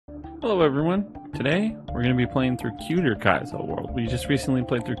Hello everyone. Today we're going to be playing through Cuter Kaizo World. We just recently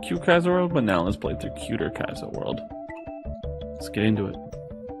played through Cute Kaizo World, but now let's play through Cuter Kaizo World. Let's get into it.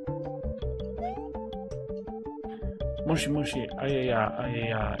 Moshi moshi,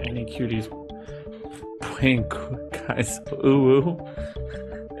 ayaya, any cuties playing Kaizo ooh.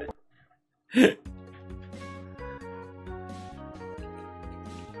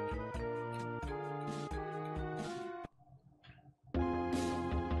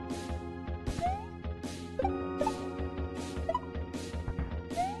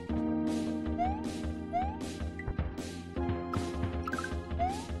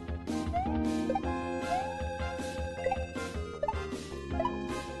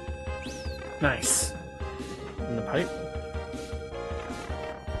 Nice. In the pipe.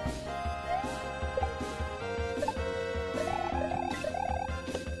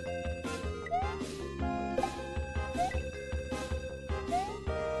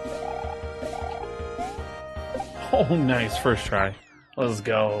 Oh, nice. First try. Let's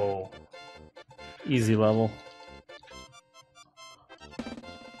go. Easy level.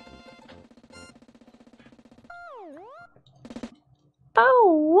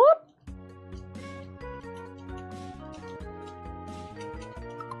 Oh, whoop.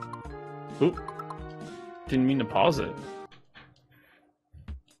 Oop. Didn't mean to pause it.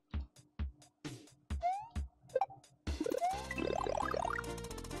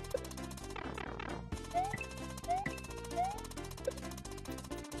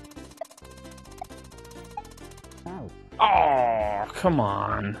 Oh, come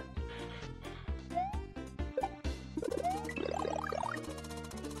on.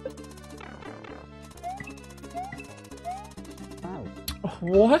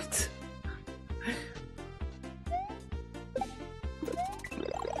 What?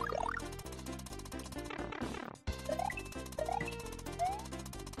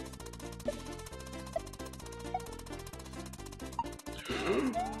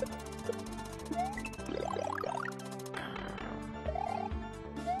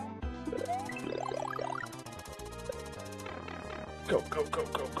 Go, go, go,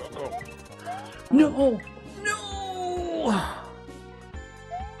 go, go, go. No! No!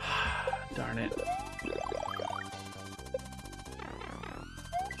 Darn it.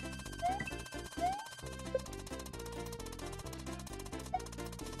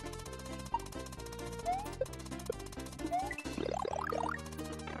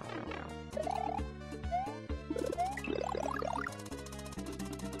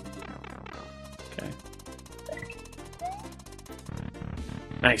 Okay.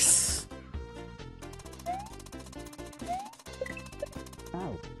 Nice.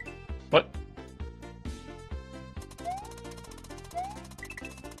 What?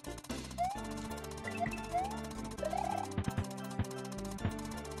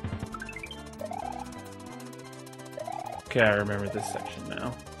 Okay, I remember this section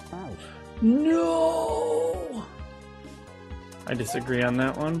now. No! I disagree on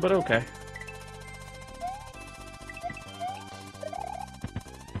that one, but okay.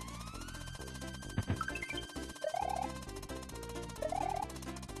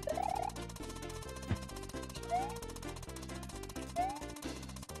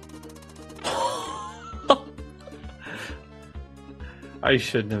 I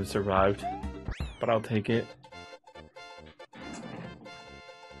shouldn't have survived, but I'll take it.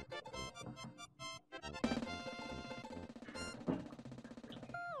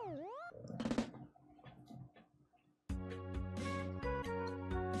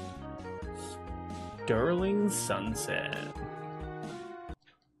 Sterling Sunset.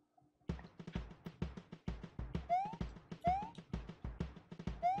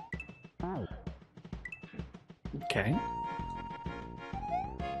 Okay.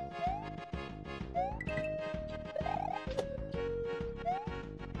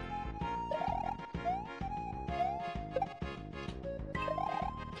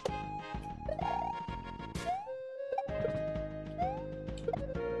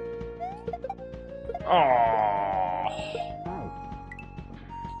 Oh,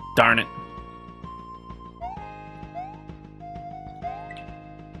 darn it.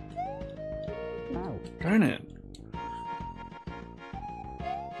 Darn it.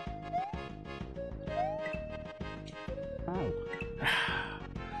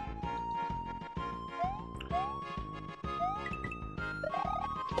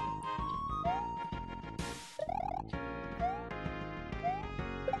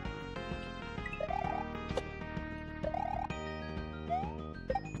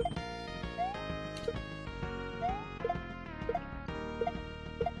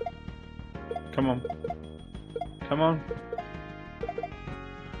 Come on. Come on.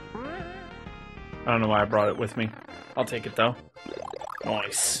 I don't know why I brought it with me. I'll take it though.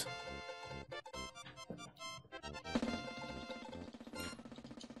 Nice.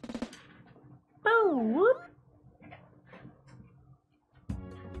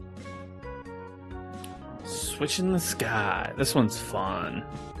 Switch in the sky. This one's fun.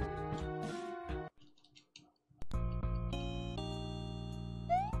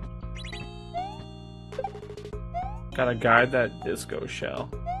 Gotta guide that disco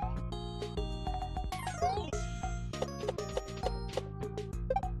shell.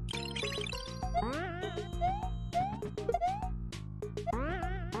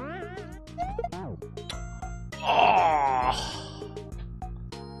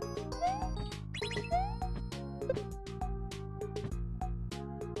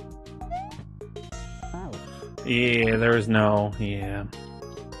 Yeah, there was no, yeah.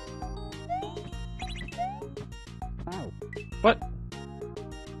 What?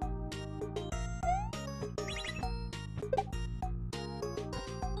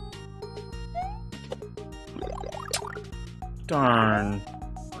 Darn.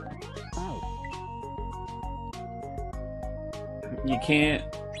 You can't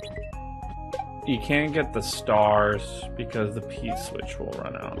get the stars because the P-switch will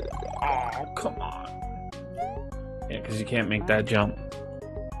run out. Oh, come on. Yeah, because you can't make that jump.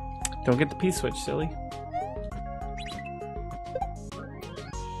 Don't get the P-switch, silly.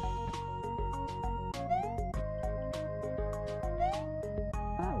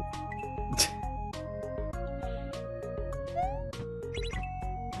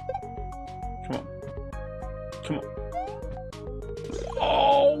 Come on. Come on.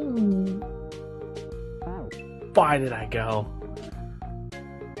 Oh! Why did I go?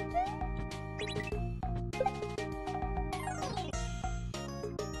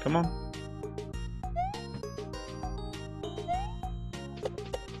 Come on.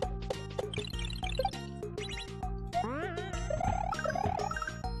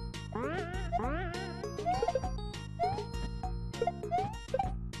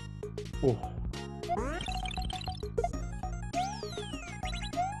 Oh.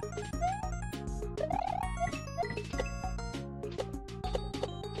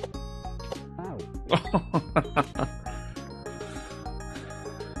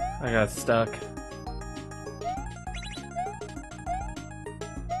 I got stuck.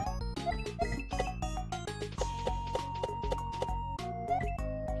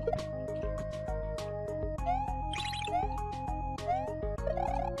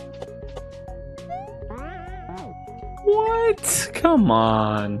 What? Come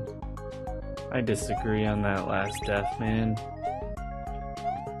on. I disagree on that last death, man.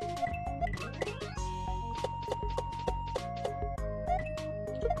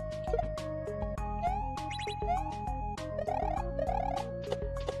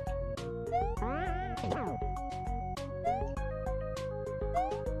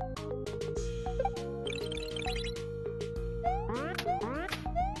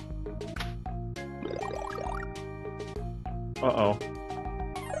 Uh-oh.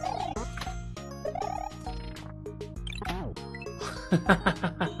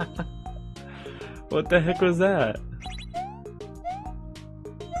 What the heck was that?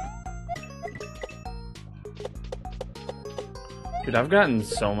 Dude, I've gotten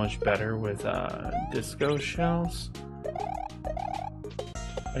so much better with disco shells.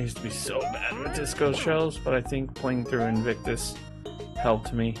 I used to be so bad with disco shells, but I think playing through Invictus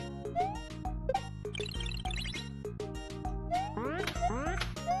helped me.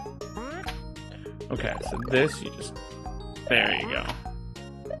 Okay, so this, you just... There you go.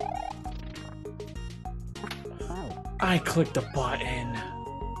 I clicked the button.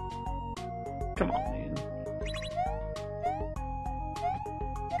 Come on, man.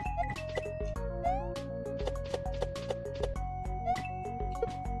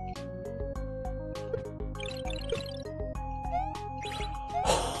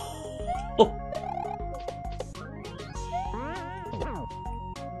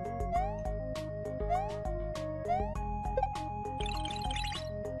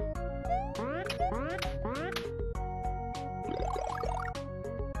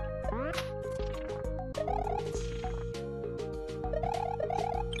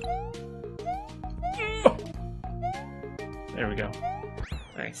 There we go.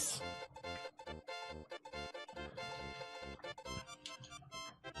 Nice.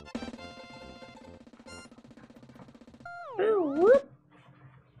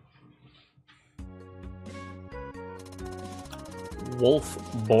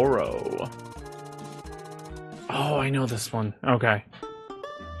 Wolfboro. Oh, I know this one. Okay.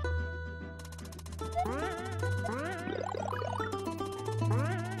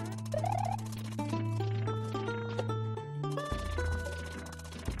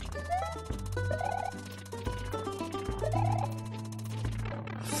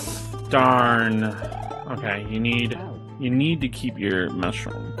 Darn. Okay, you need to keep your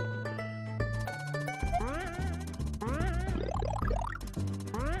mushroom.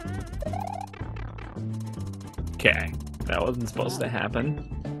 Okay, that wasn't supposed to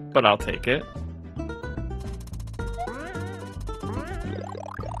happen, but I'll take it.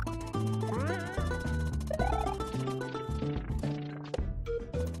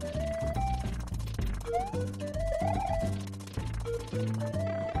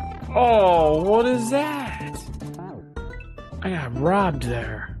 Oh, what is that? I got robbed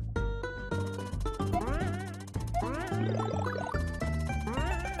there.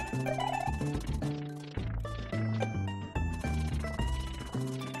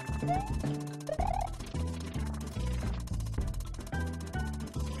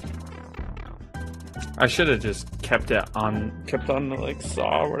 I should have just kept on the like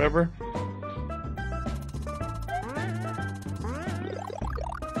saw or whatever.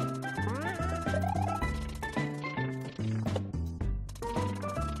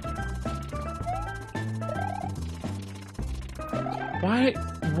 Why?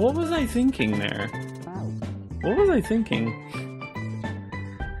 What was I thinking there? What was I thinking?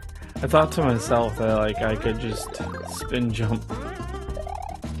 I thought to myself that like I could just spin jump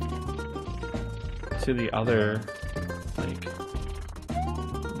to the other like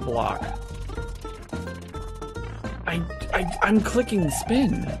block. I'm clicking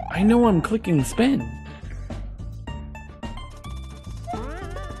spin. I know I'm clicking spin.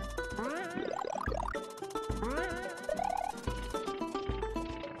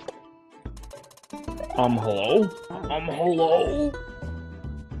 Hello? Hello?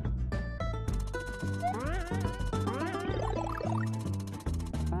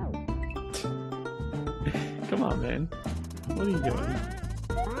 Come on, man. What are you doing?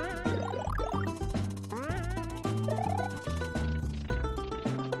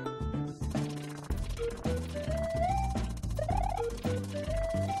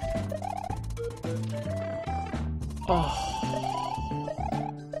 Oh.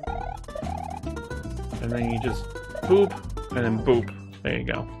 And then you just boop, and then boop. There you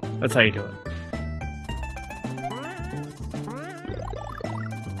go. That's how you do it.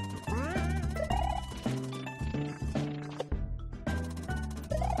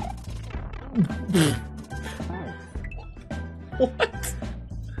 What?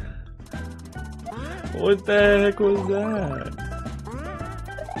 What the heck was that?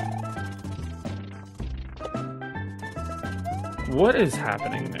 What is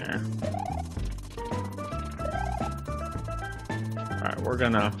happening there? Alright, we're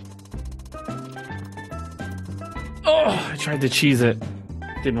gonna... Oh, I tried to cheese it.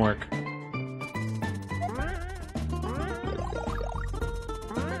 Didn't work.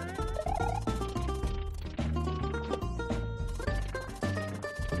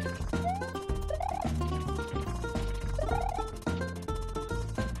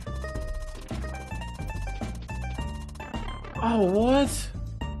 Oh, what?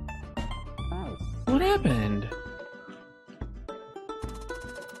 What happened?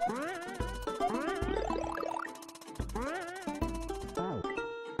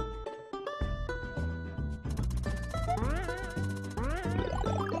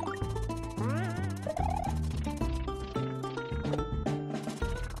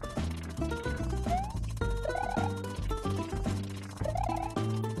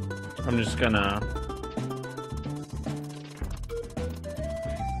 I'm just gonna...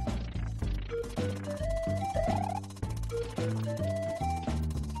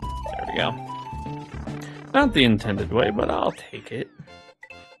 There we go. Not the intended way, but I'll take it.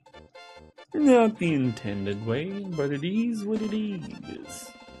 Not the intended way, but it is what it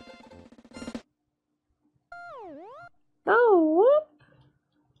is. Oh,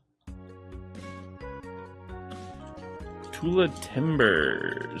 Tula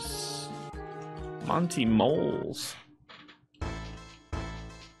Timbers. Monty Moles.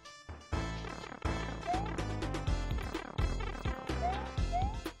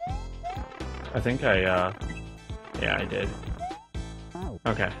 I think yeah, I did.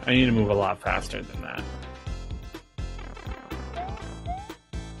 Okay, I need to move a lot faster than that.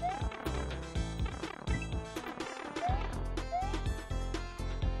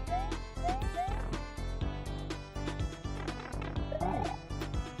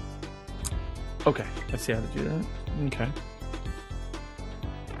 Okay, I see how to do that. Okay.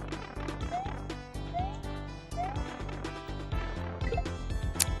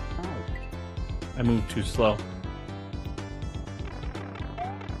 I moved too slow.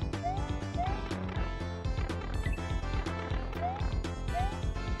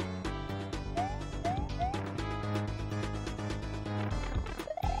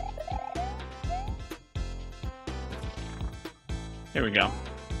 Here we go.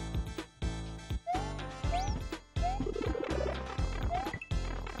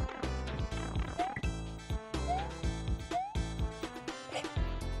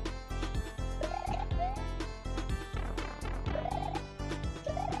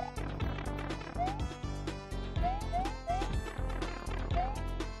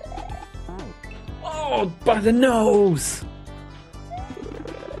 Oh, by the nose!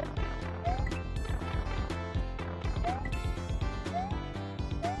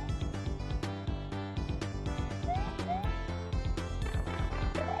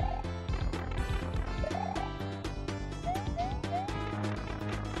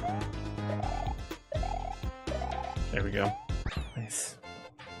 There we go. Nice.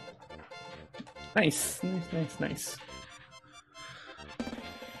 Nice, nice, nice, nice.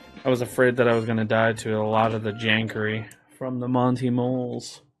 I was afraid that I was going to die to a lot of the jankery from the Monty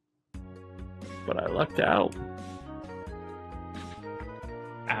Moles. But I lucked out.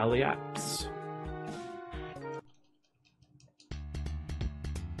 Aliaps.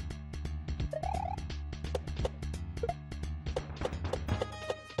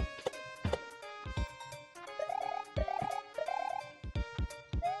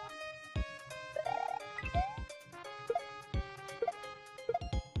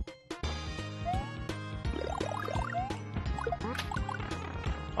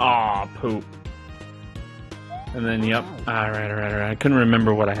 Aw, poop. And then, yep. Alright. I couldn't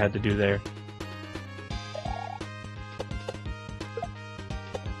remember what I had to do there.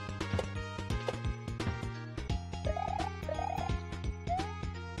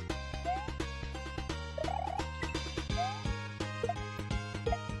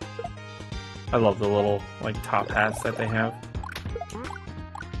 I love the little, like, top hats that they have.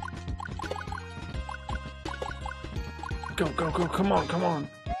 Go, come on.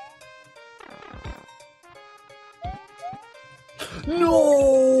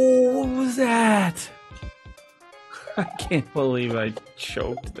 No! What was that? I can't believe I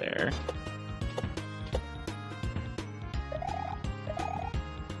choked there.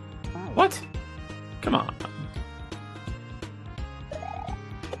 What? Come on.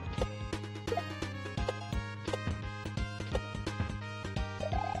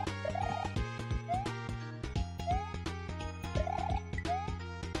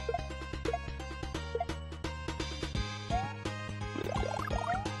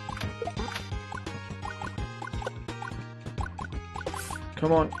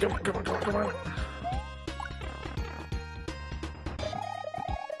 Come on.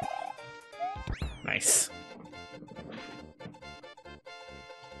 Nice.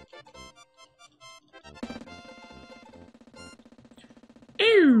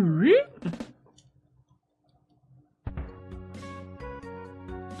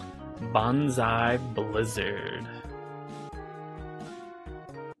 Bonsai Blizzard.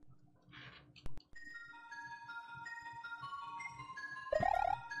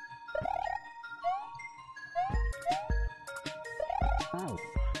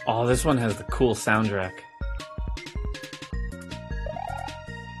 Oh, this one has the cool soundtrack.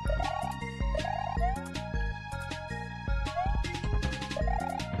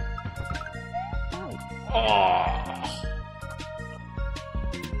 Oh.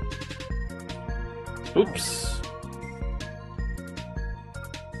 Oops.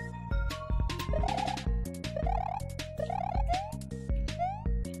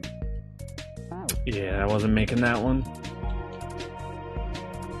 Yeah, I wasn't making that one.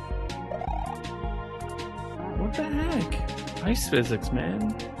 What the heck? Ice physics,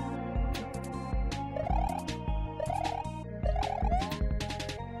 man.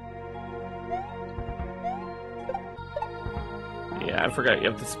 Yeah, I forgot you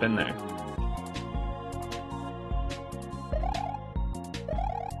have to spin there.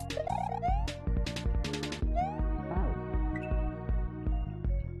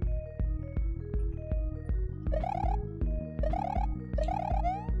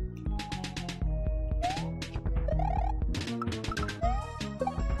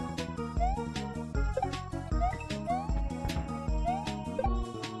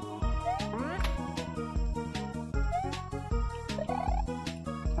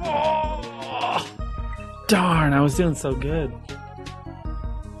 Oh, darn, I was doing so good.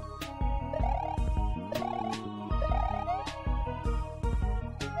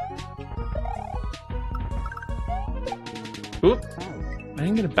 Oop, I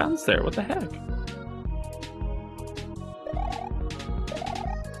didn't get a bounce there. What the heck?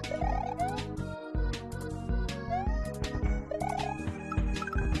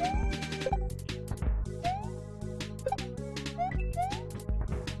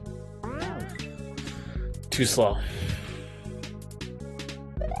 Too slow.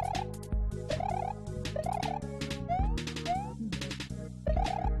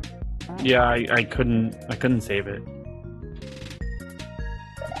 Yeah, I couldn't save it.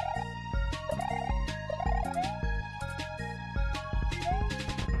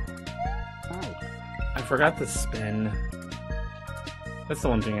 I forgot to spin. That's the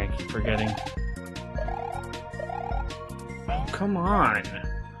one thing I keep forgetting. Oh, come on.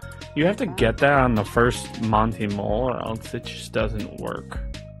 You have to get that on the first Monty Mole or else it just doesn't work.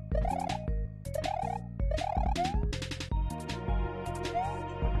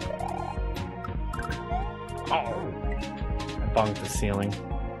 Oh, I bonked the ceiling.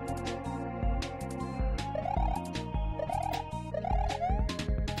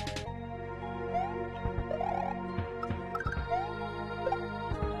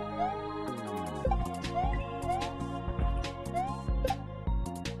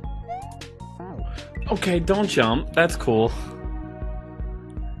 Okay, don't jump. That's cool.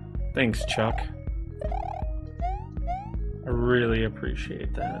 Thanks, Chuck. I really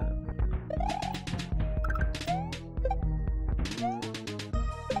appreciate that.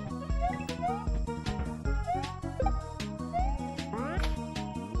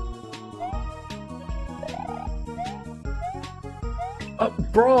 Oh,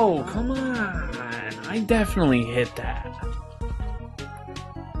 bro, come on. I definitely hit that.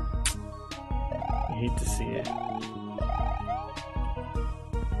 I hate to see it.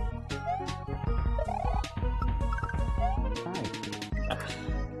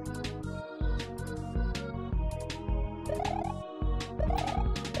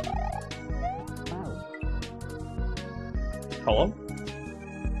 Hello?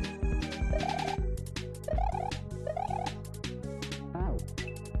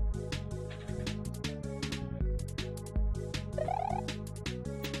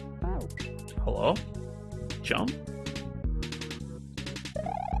 Hello? Jump?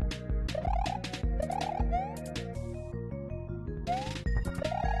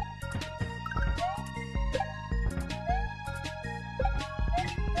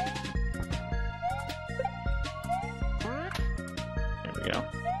 There we go.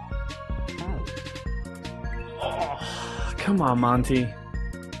 Oh, come on, Monty.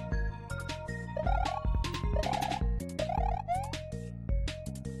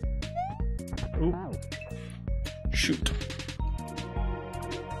 Ooh. Shoot.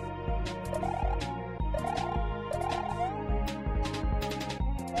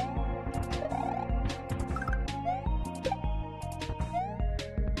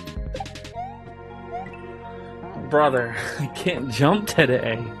 Brother, I can't jump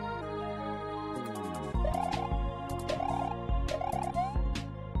today.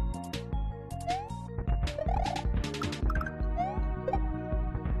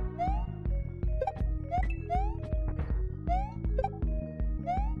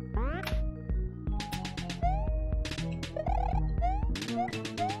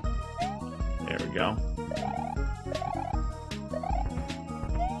 There we go.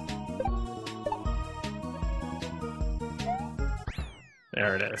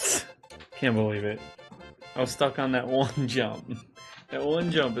 There it is. Can't believe it. I was stuck on that one jump. That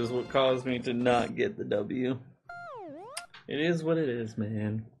one jump is what caused me to not get the W. It is what it is,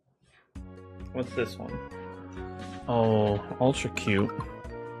 man. What's this one? Oh, ultra cute.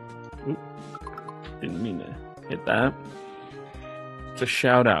 Oop. Didn't mean to hit that. It's a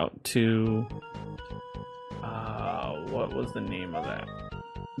shout out to what was the name of that?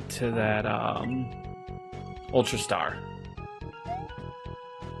 To that Ultra Star.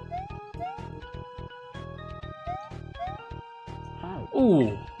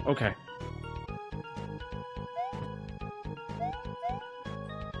 Ooh, okay.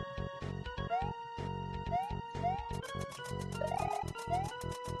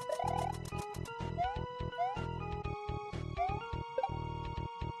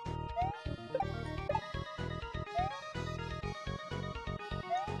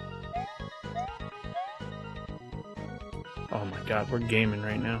 Oh my god, we're gaming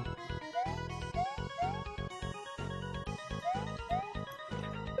right now.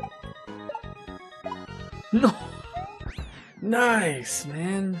 No! Nice,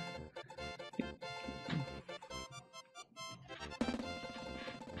 man!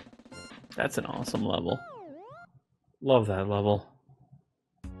 That's an awesome level. Love that level.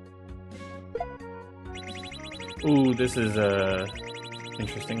 Ooh, this is a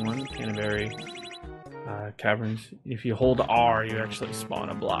interesting one. Canterbury Caverns. If you hold R, you actually spawn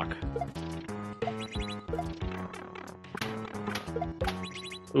a block.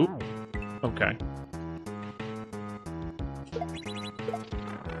 Ooh, okay.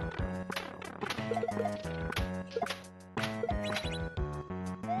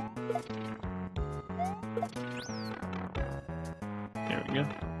 There we go.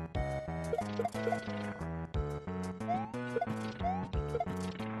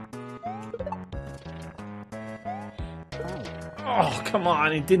 Oh, come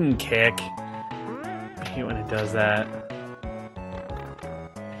on, it didn't kick. I hate when it does that.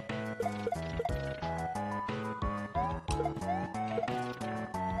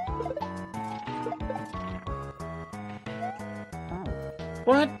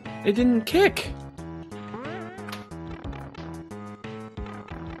 What? It didn't kick.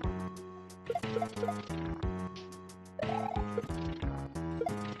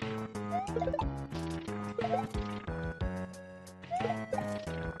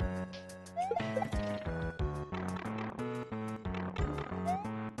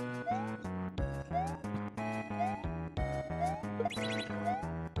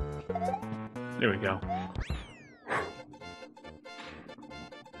 There we go.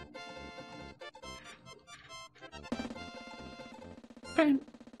 Okay.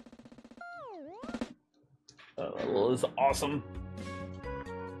 That level is awesome.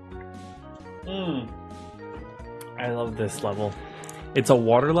 I love this level. It's a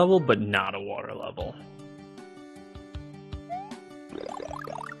water level, but not a water level.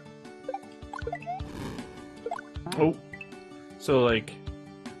 Oh. So, like,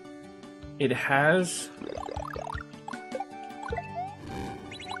 it has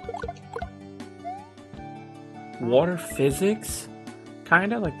water physics,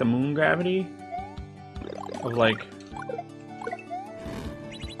 kind of like the moon gravity of like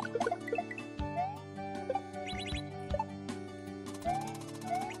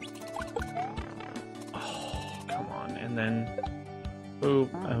oh, come on, and then oh,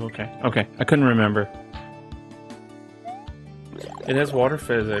 okay, I couldn't remember. It has water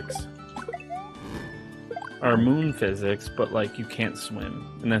physics or moon physics, but like you can't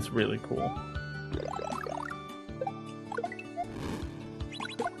swim, and that's really cool.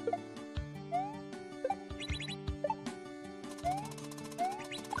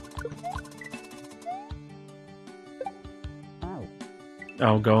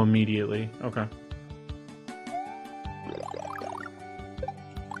 Oh, go immediately. Okay.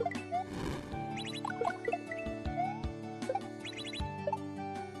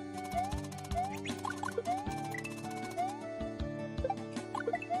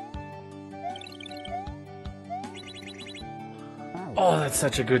 Oh, that's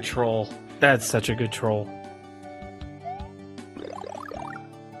such a good troll. That's such a good troll.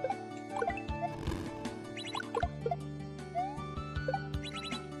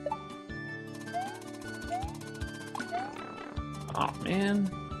 Oh,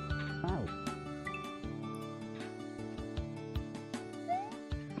 man.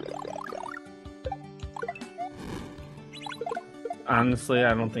 Honestly,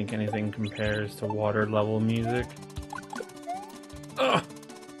 I don't think anything compares to water level music. Ugh.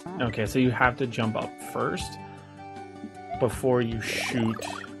 Okay, so you have to jump up first before you shoot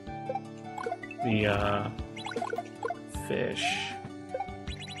the fish.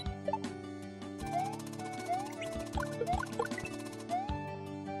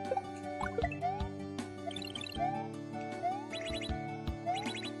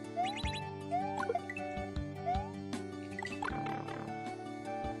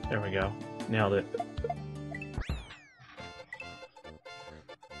 There we go. Nailed it.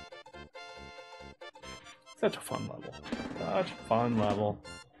 Such a fun level. Such a fun level.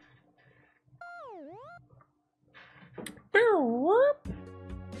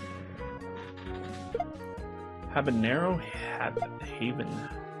 Habanero Haven.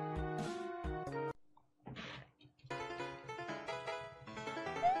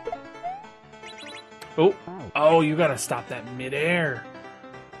 Oh, oh, you gotta stop that midair.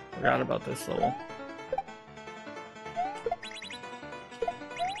 Forgot about this level.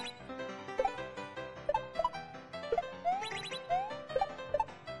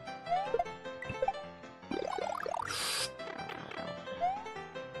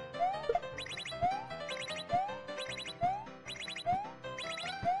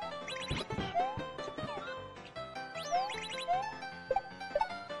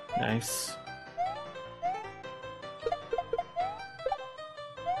 Nice.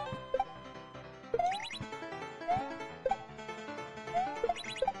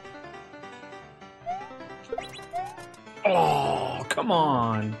 Oh, come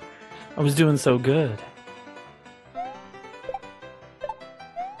on. I was doing so good.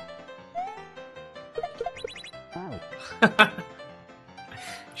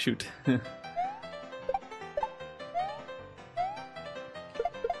 Shoot.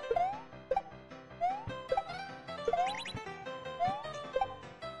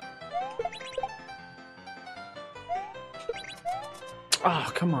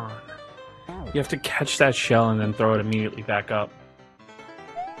 Oh, come on. You have to catch that shell and then throw it immediately back up.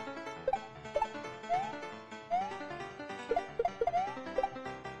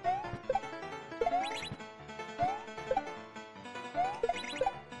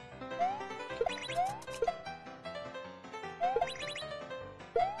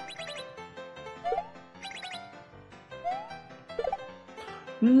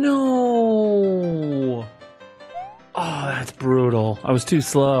 No! Oh, that's brutal. I was too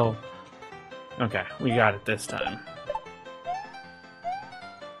slow. Okay, we got it this time.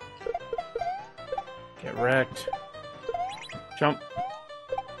 Get wrecked. Jump.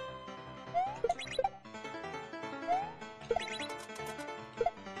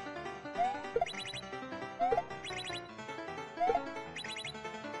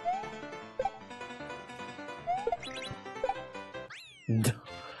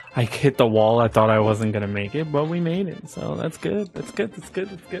 I hit the wall. I thought I wasn't gonna make it, but we made it. So that's good. That's good. That's good.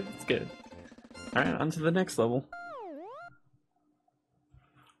 That's good. That's good. All right, on to the next level.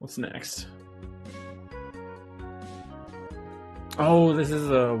 What's next? Oh, this is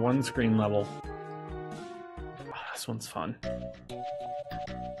a one-screen level. Oh, this one's fun.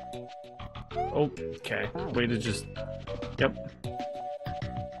 Oh, okay. Way to just... Yep.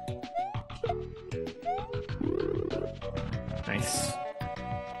 Nice.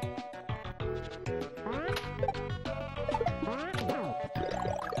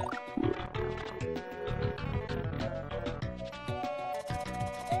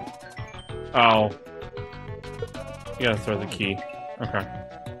 Oh. You gotta throw the key. Okay.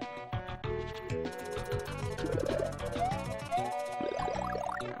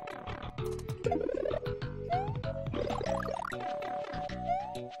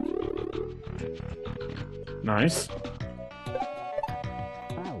 Nice.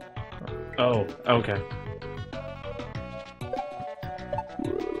 Oh, okay.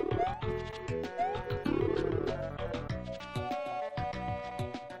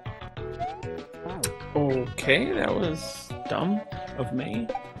 Okay, that was dumb of me.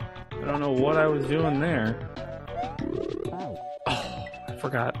 I don't know what I was doing there. Oh, I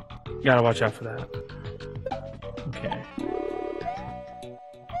forgot. You gotta watch out for that. Okay.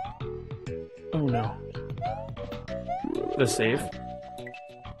 Oh no. The save.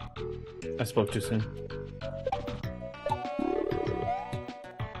 I spoke too soon.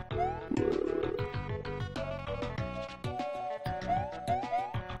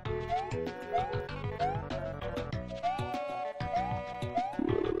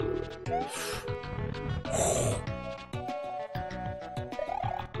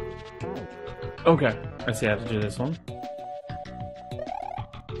 Okay, I see how to do this one.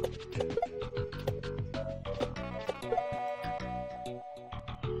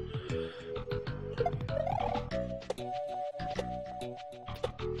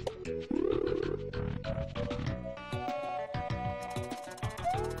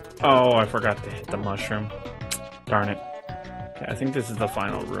 Oh, I forgot to hit the mushroom. Darn it. Okay, I think this is the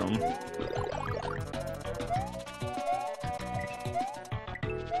final room.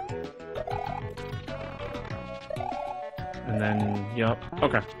 And then, yep.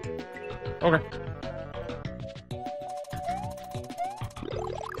 Okay. Okay.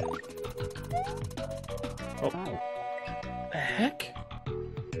 Oh. The heck?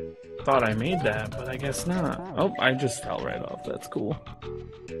 Thought I made that, but I guess not. Oh, I just fell right off. That's cool.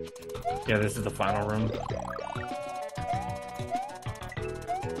 Yeah, this is the final room.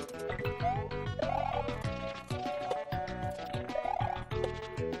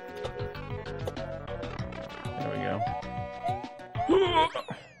 There we go.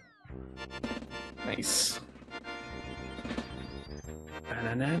 Nice.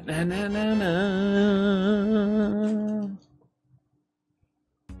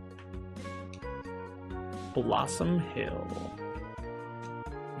 Blossom Hill.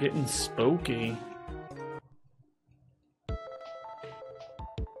 Getting spooky.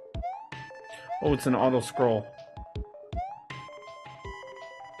 Oh, it's an auto scroll.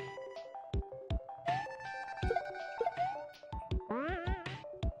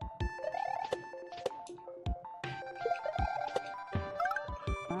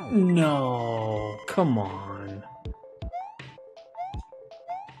 No, come on.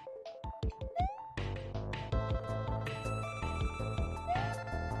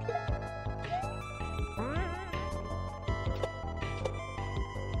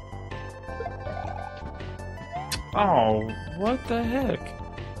 Oh, what the heck?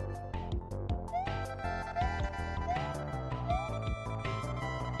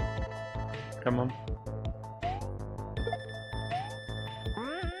 Come on.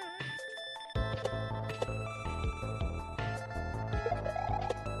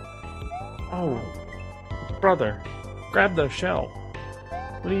 Oh, brother, grab the shell.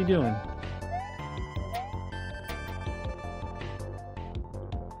 What are you doing?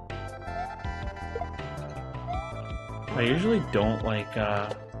 I usually don't like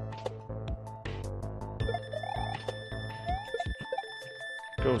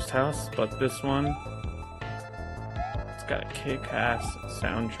Ghost House, but this one, it's got a kick-ass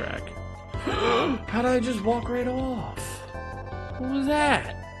soundtrack. How did I just walk right off? What was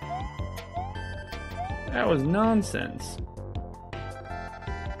that? That was nonsense.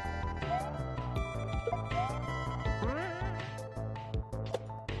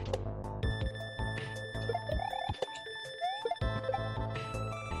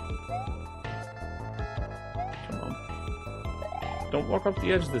 Come on. Don't walk off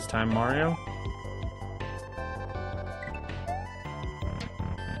the edge this time, Mario.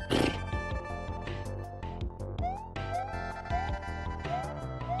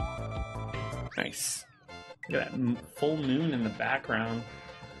 Nice. Look at that full moon in the background.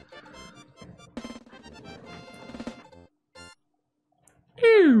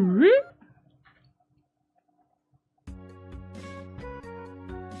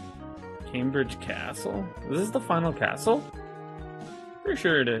 Cambridge Castle? Is this the final castle? Pretty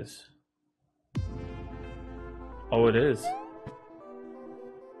sure it is. Oh, it is.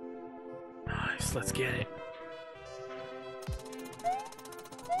 Nice, let's get it.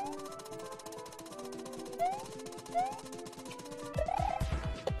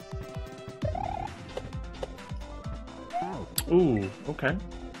 Ooh, okay.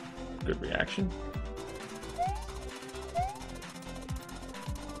 Good reaction.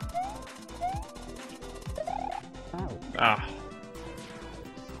 Ah.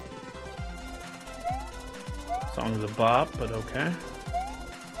 Song's a bop, but okay.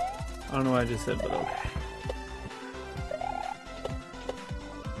 I don't know what I just said, but okay.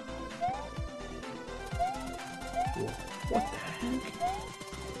 What the heck?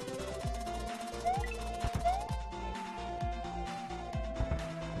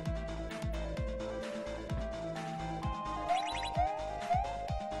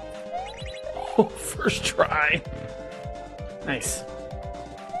 Oh, first try. Nice.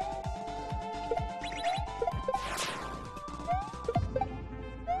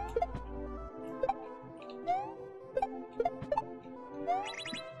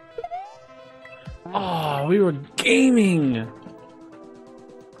 Oh, we were gaming.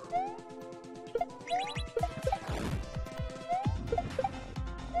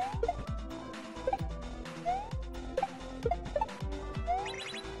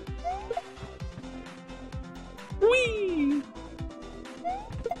 Whee!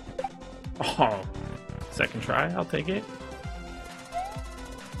 Oh, second try, I'll take it.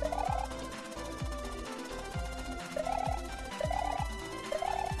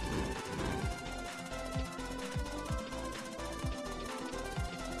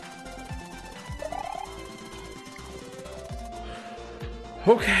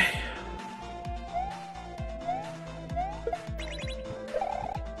 Okay.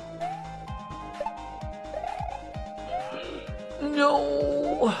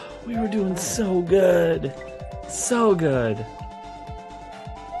 No, we were doing so good. So good.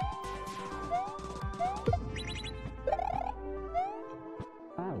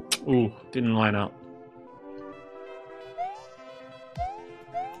 Ooh, didn't line up.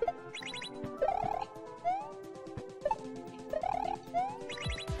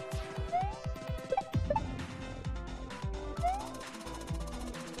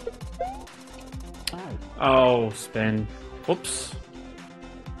 Oh, spin. Whoops.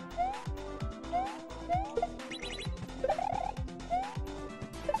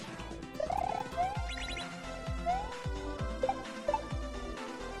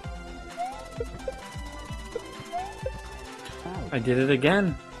 I did it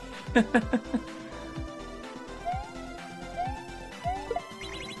again.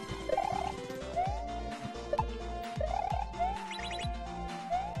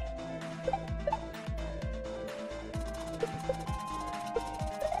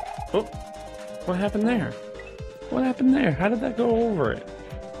 Oh, what happened there? What happened there? How did that go over it?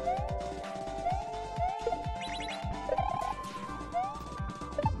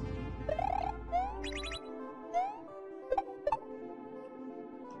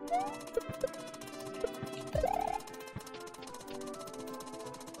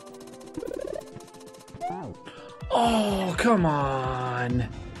 Oh, come on.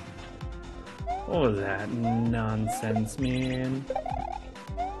 What was that nonsense, man?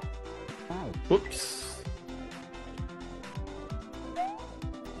 Whoops.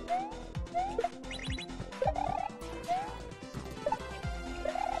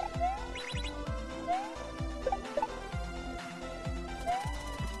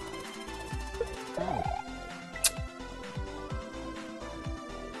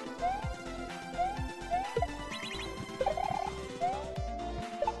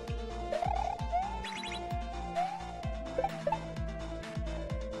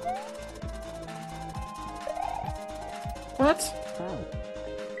 What?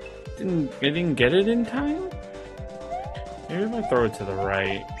 I didn't get it in time? Maybe if I throw it to the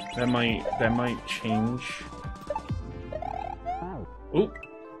right, that might change. Oop,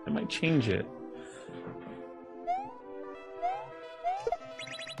 that might change it.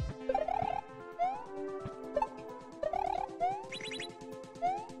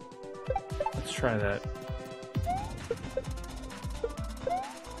 Let's try that.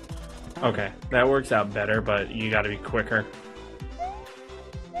 Okay, that works out better, but you gotta be quicker.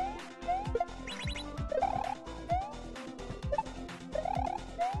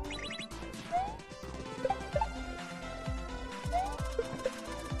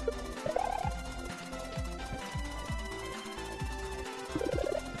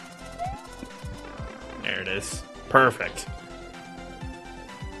 There it is. Perfect.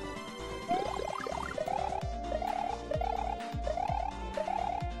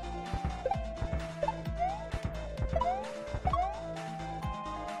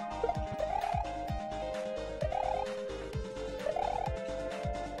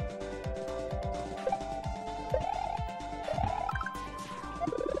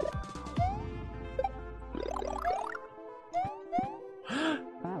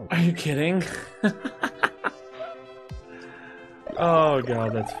 Are you kidding? Oh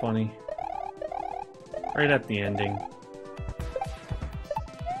god, that's funny. Right at the ending.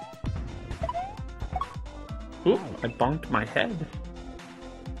 Oop, I bonked my head.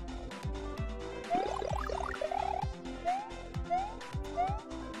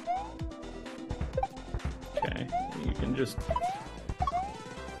 Okay, you can just...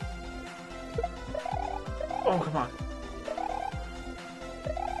 Oh, come on.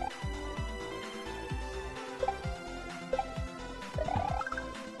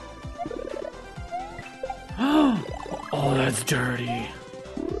 Oh, that's dirty.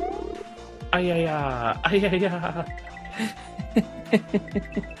 Ay-ya-ya. Ay-ya-ya.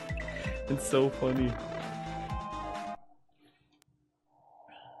 It's so funny.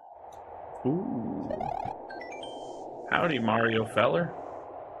 Ooh. Howdy, Mario feller.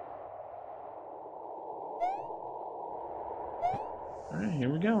 Alright, here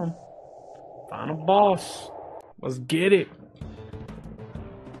we go. Final boss. Let's get it.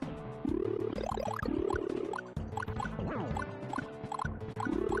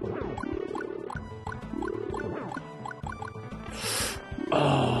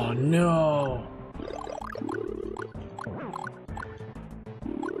 Oh no!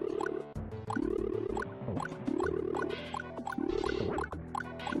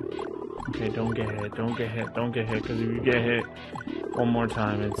 Okay, don't get hit, don't get hit, don't get hit, because if you get hit one more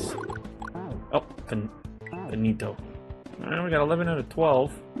time, it's... Oh, finito. Alright, we got 11 out of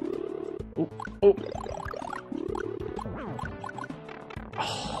 12. Oh, oh!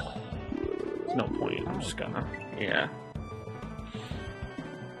 Oh, there's no point, I'm just gonna... Yeah.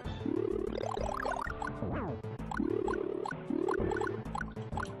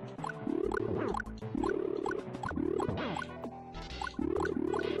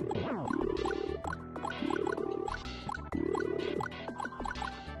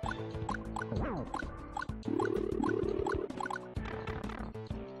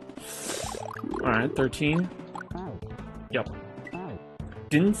 Alright, 13. Yep.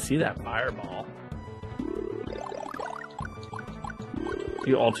 Didn't see that fireball. If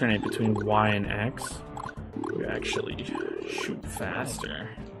you alternate between Y and X, you actually shoot faster.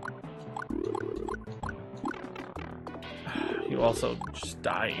 You also just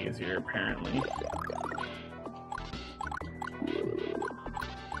die easier, apparently.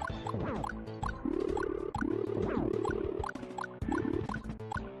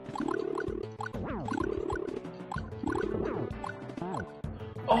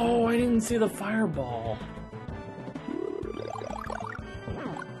 Oh, I didn't see the fireball.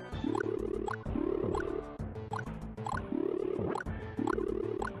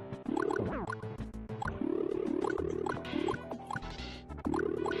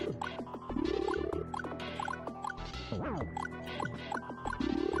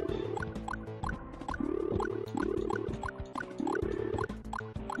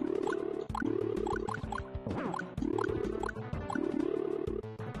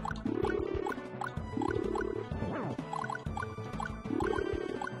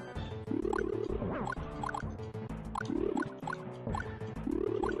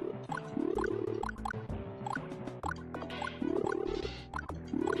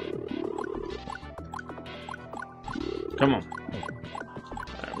 Come on.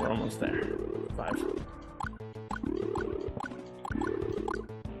 Alright, we're almost there. 5.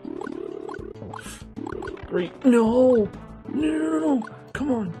 Great. No! No, no, no, no!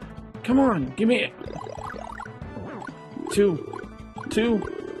 Come on! Come on! Give me it! 2, 2,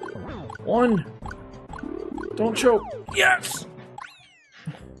 1. Don't choke. Yes!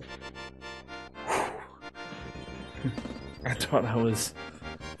 I thought I was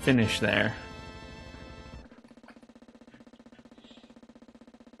finished there.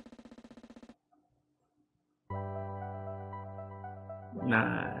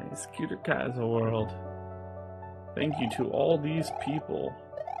 Nice. Cuter Kaizo world. Thank you to all these people.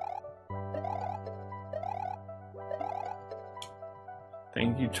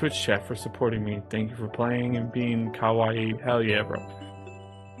 Thank you, Twitch chat, for supporting me. Thank you for playing and being kawaii. Hell yeah, bro.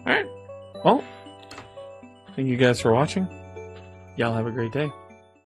 Alright. Well, thank you guys for watching. Y'all have a great day.